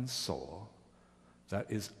heart and soul, that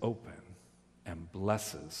is open and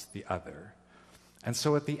blesses the other. And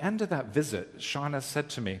so at the end of that visit, Shauna said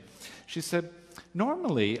to me, she said,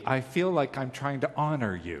 normally I feel like I'm trying to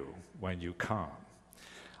honor you when you come.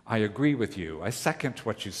 I agree with you. I second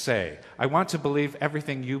what you say. I want to believe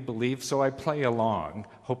everything you believe, so I play along,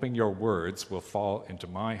 hoping your words will fall into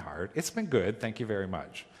my heart. It's been good, thank you very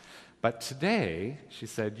much. But today, she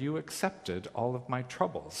said, you accepted all of my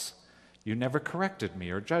troubles. You never corrected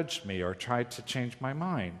me or judged me or tried to change my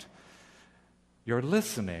mind. Your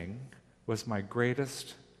listening was my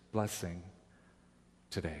greatest blessing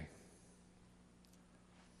today.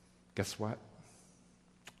 Guess what?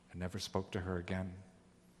 I never spoke to her again.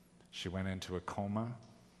 She went into a coma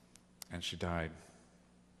and she died.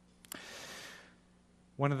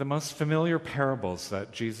 One of the most familiar parables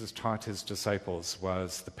that Jesus taught his disciples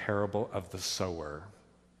was the parable of the sower,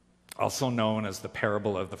 also known as the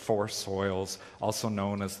parable of the four soils, also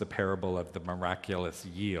known as the parable of the miraculous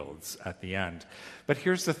yields at the end. But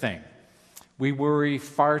here's the thing. We worry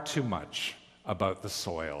far too much about the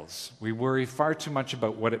soils. We worry far too much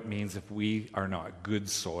about what it means if we are not good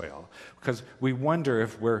soil, because we wonder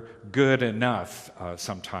if we're good enough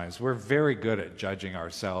sometimes. We're very good at judging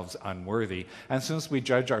ourselves unworthy, and since we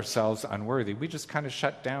judge ourselves unworthy, we just kind of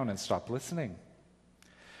shut down and stop listening.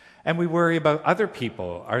 And we worry about other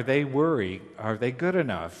people. Are they good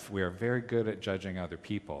enough? We are very good at judging other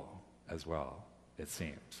people as well, it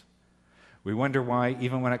seems. We wonder why,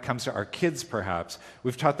 even when it comes to our kids, perhaps,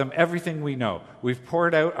 we've taught them everything we know. We've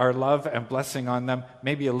poured out our love and blessing on them,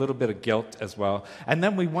 maybe a little bit of guilt as well. And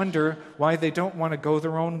then we wonder why they don't want to go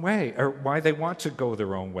their own way, or why they want to go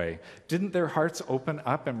their own way. Didn't their hearts open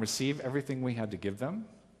up and receive everything we had to give them?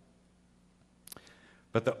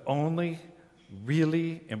 But the only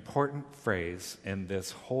really important phrase in this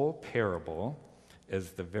whole parable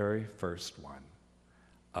is the very first one.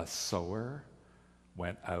 A sower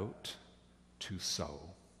went out to sow.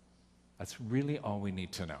 That's really all we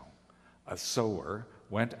need to know. A sower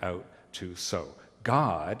went out to sow.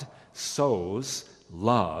 God sows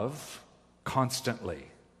love constantly.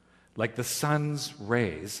 Like the sun's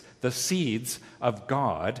rays, the seeds of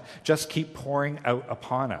God just keep pouring out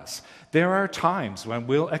upon us. There are times when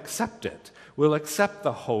we'll accept it. We'll accept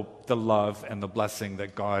the hope, the love, and the blessing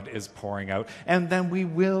that God is pouring out, and then we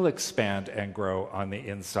will expand and grow on the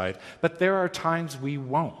inside. But there are times we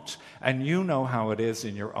won't, and you know how it is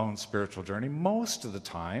in your own spiritual journey. Most of the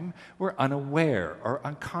time, we're unaware or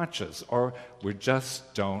unconscious, or we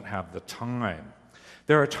just don't have the time.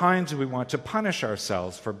 There are times we want to punish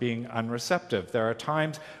ourselves for being unreceptive. There are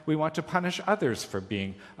times we want to punish others for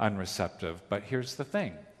being unreceptive. But here's the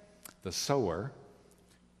thing. The sower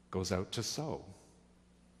goes out to sow.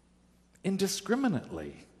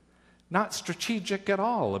 Indiscriminately. Not strategic at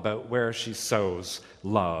all about where she sows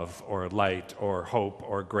love or light or hope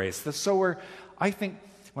or grace. The sower,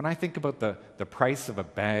 when I think about the price of a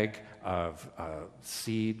bag of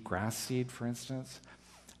seed, grass seed, for instance,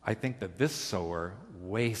 I think that this sower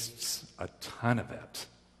wastes a ton of it,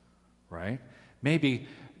 right? Maybe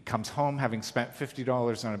comes home having spent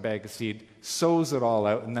 $50 on a bag of seed, sows it all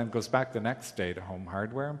out, and then goes back the next day to Home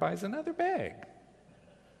Hardware and buys another bag.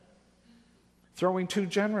 Throwing too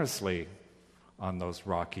generously on those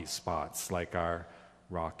rocky spots, like our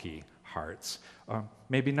rocky hearts.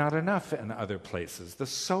 Maybe not enough in other places. The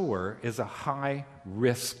sower is a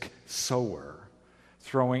high-risk sower,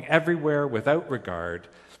 throwing everywhere without regard,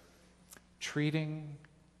 treating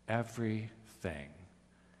everything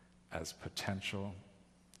as potential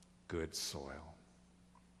good soil.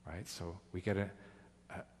 right? So we get a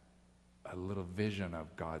little vision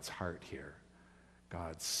of God's heart here.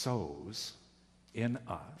 God sows in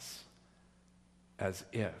us as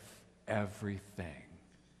if everything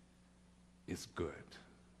is good,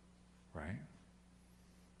 right?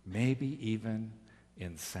 Maybe even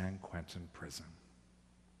in San Quentin prison.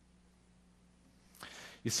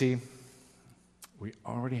 You see, we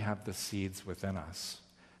already have the seeds within us.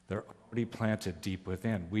 They're already planted deep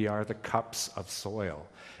within. We are the cups of soil.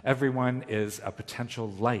 Everyone is a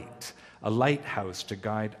potential light, a lighthouse to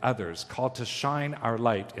guide others, called to shine our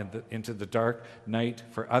light into the dark night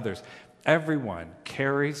for others. Everyone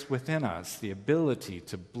carries within us the ability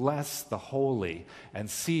to bless the holy and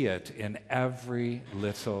see it in every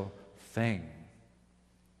little thing.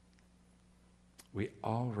 We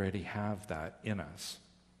already have that in us.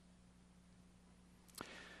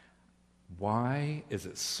 Why is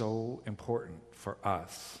it so important for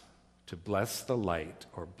us to bless the light,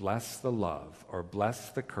 or bless the love, or bless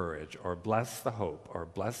the courage, or bless the hope, or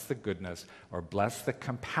bless the goodness, or bless the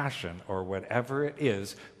compassion, or whatever it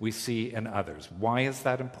is we see in others? Why is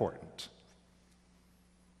that important?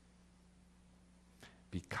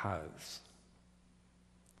 Because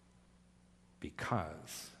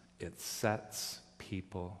it sets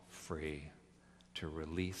people free to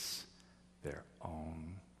release their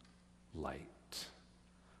own light,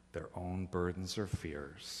 their own burdens or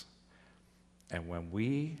fears. And when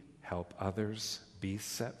we help others be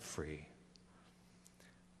set free,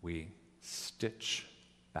 we stitch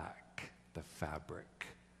back the fabric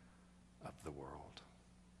of the world.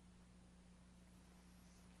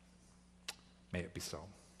 May it be so.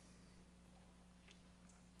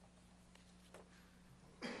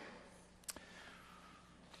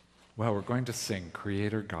 Well, we're going to sing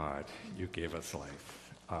Creator God, You Gave Us Life.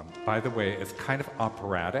 By the way, it's kind of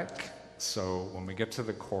operatic, so when we get to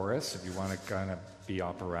the chorus, if you want to kind of be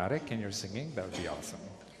operatic in your singing, that would be awesome.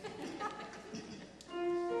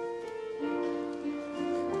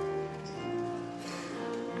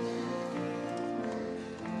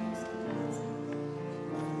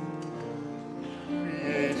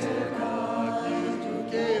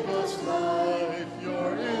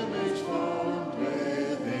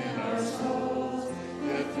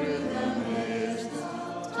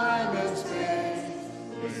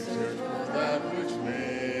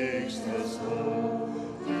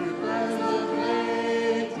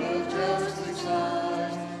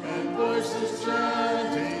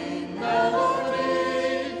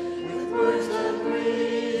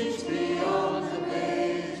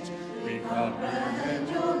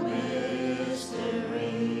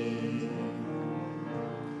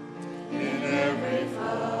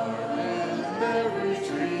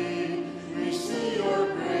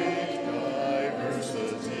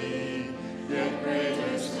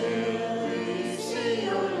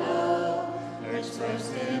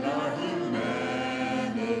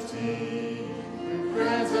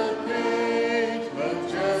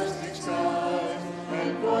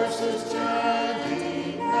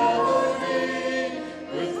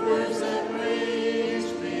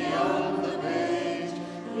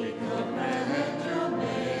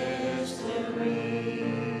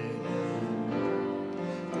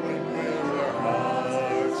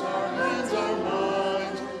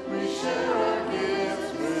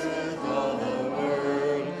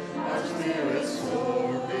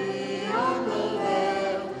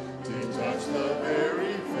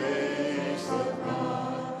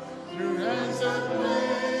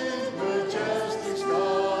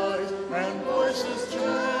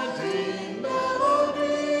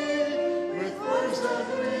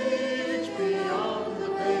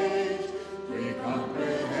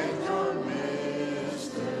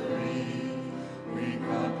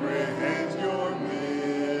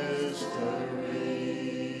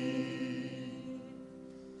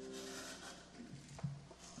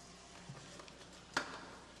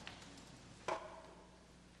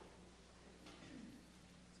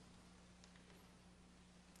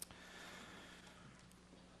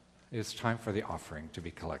 It's time for the offering to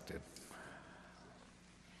be collected.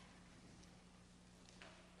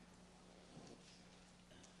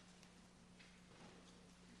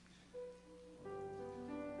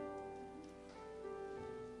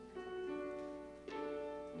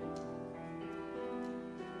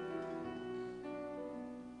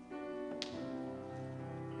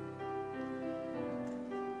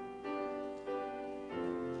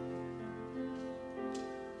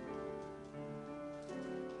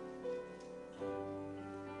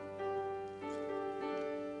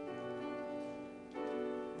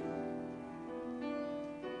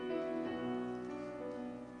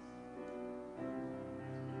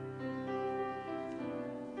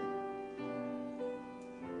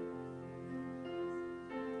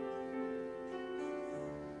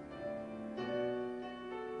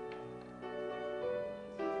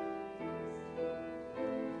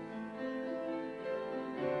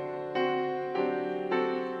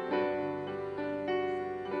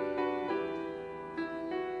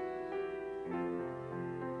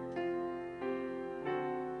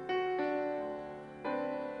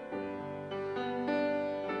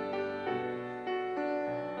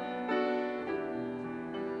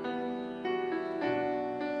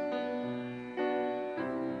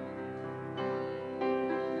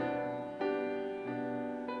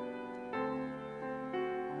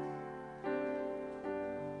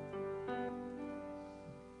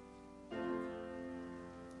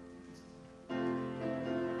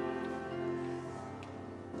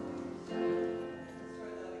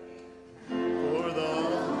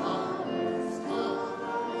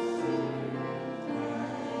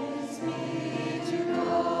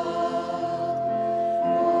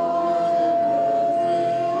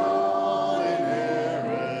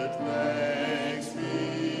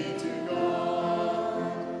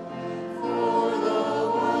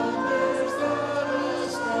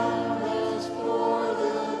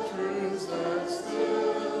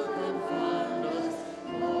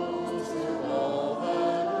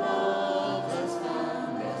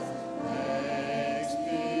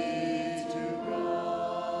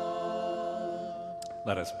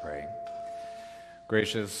 Let us pray.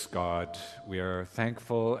 Gracious God, we are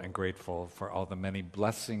thankful and grateful for all the many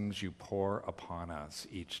blessings you pour upon us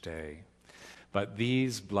each day. But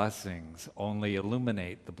these blessings only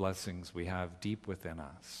illuminate the blessings we have deep within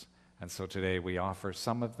us. And so today we offer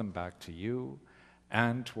some of them back to you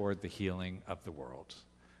and toward the healing of the world.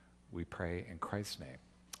 We pray in Christ's name.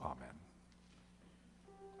 Amen.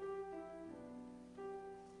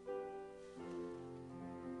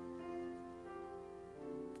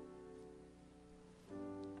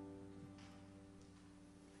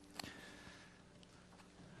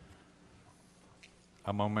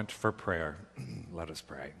 A moment for prayer. Let us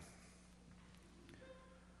pray.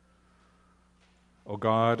 O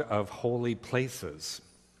God of holy places,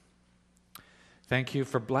 thank you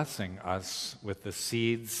for blessing us with the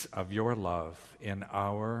seeds of your love in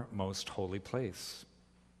our most holy place.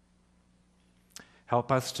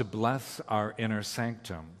 Help us to bless our inner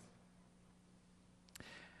sanctum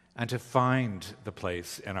and to find the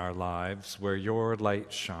place in our lives where your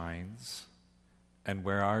light shines and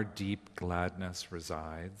where our deep gladness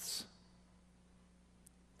resides.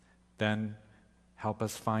 Then help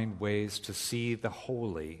us find ways to see the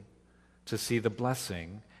holy, to see the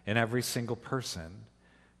blessing in every single person,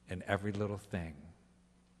 in every little thing.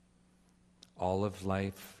 All of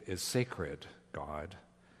life is sacred, God.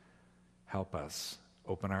 Help us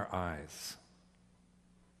open our eyes.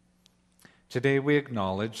 Today we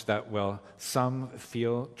acknowledge that while some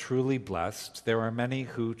feel truly blessed, there are many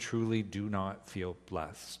who truly do not feel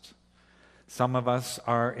blessed. Some of us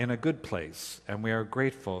are in a good place, and we are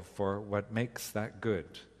grateful for what makes that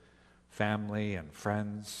good. Family and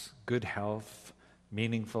friends, good health,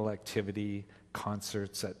 meaningful activity,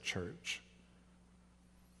 concerts at church.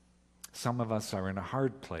 Some of us are in a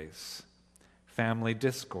hard place, family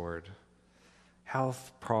discord,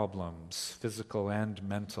 health problems, physical and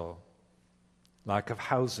mental, lack of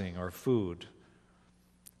housing or food.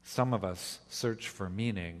 Some of us search for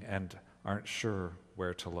meaning and aren't sure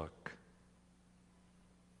where to look.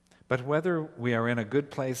 But whether we are in a good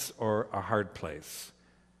place or a hard place,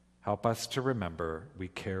 help us to remember we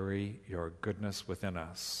carry your goodness within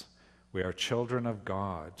us. We are children of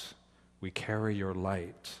God. We carry your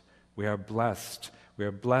light. We are blessed. We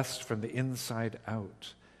are blessed from the inside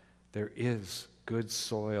out. There is good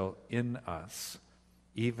soil in us,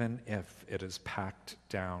 even if it is packed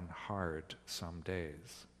down hard some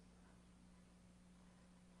days.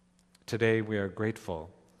 Today we are grateful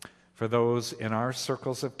for those in our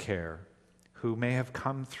circles of care who may have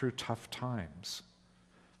come through tough times,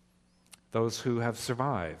 those who have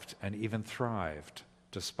survived and even thrived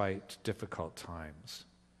despite difficult times.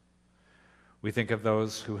 We think of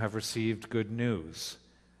those who have received good news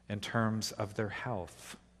in terms of their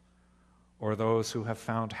health, or those who have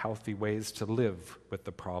found healthy ways to live with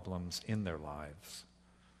the problems in their lives.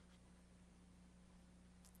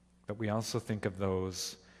 But we also think of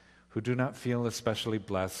those who do not feel especially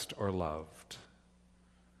blessed or loved.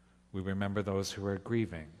 We remember those who are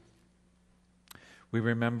grieving. We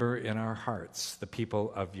remember in our hearts the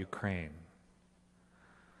people of Ukraine.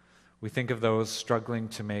 We think of those struggling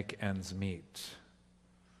to make ends meet.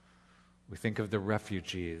 We think of the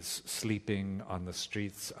refugees sleeping on the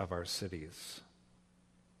streets of our cities.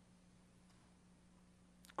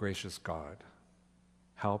 Gracious God,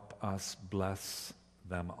 help us bless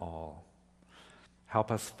them all. Help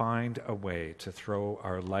us find a way to throw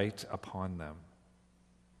our light upon them.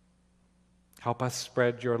 Help us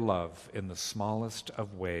spread your love in the smallest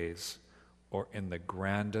of ways or in the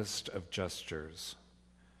grandest of gestures.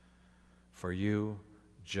 For you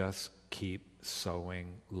just keep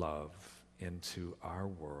sowing love into our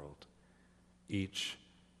world each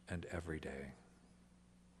and every day.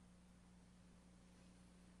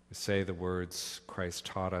 We say the words Christ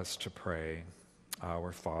taught us to pray,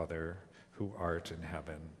 Our Father, who art in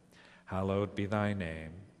heaven, hallowed be thy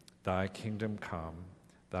name. Thy kingdom come,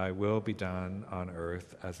 thy will be done on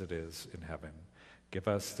earth as it is in heaven. Give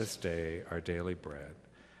us this day our daily bread,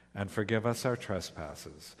 and forgive us our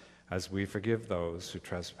trespasses, as we forgive those who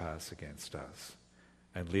trespass against us.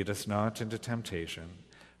 And lead us not into temptation,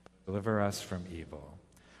 but deliver us from evil.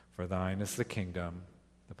 For thine is the kingdom,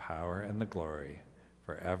 the power, and the glory,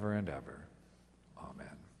 forever and ever.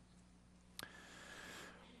 Amen.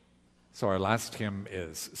 So our last hymn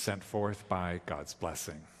is Sent Forth by God's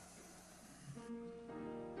Blessing.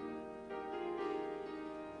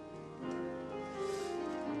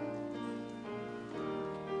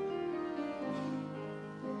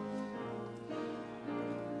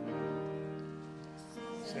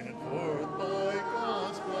 Sent forth by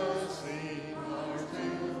God's blessing, our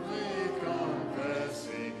faith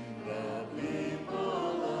confessing, the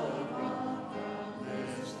people of God found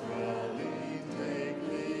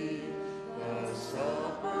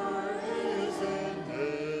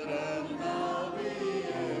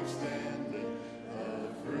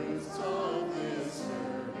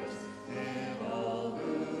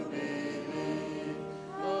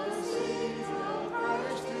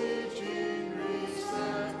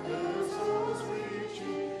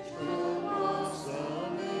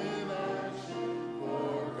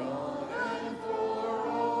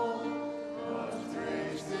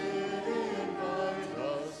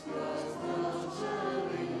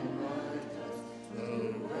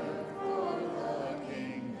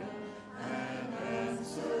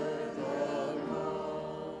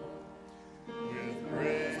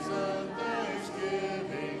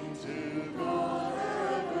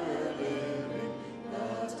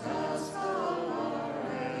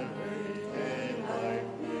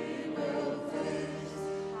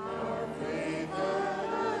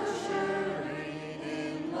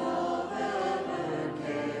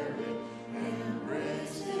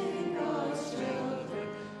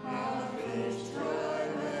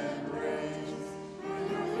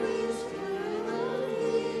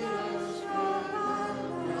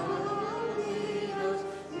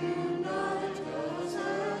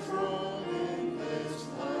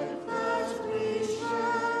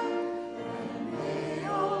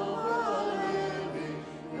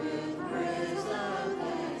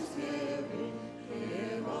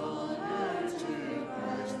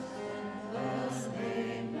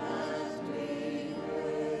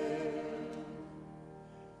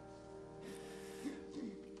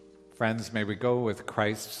Friends, may we go with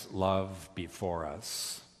Christ's love before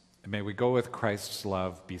us. And may we go with Christ's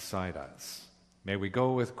love beside us. May we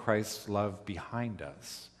go with Christ's love behind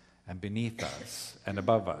us and beneath us and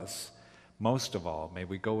above us. Most of all, may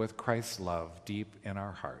we go with Christ's love deep in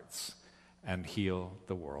our hearts and heal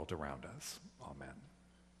the world around us. Amen.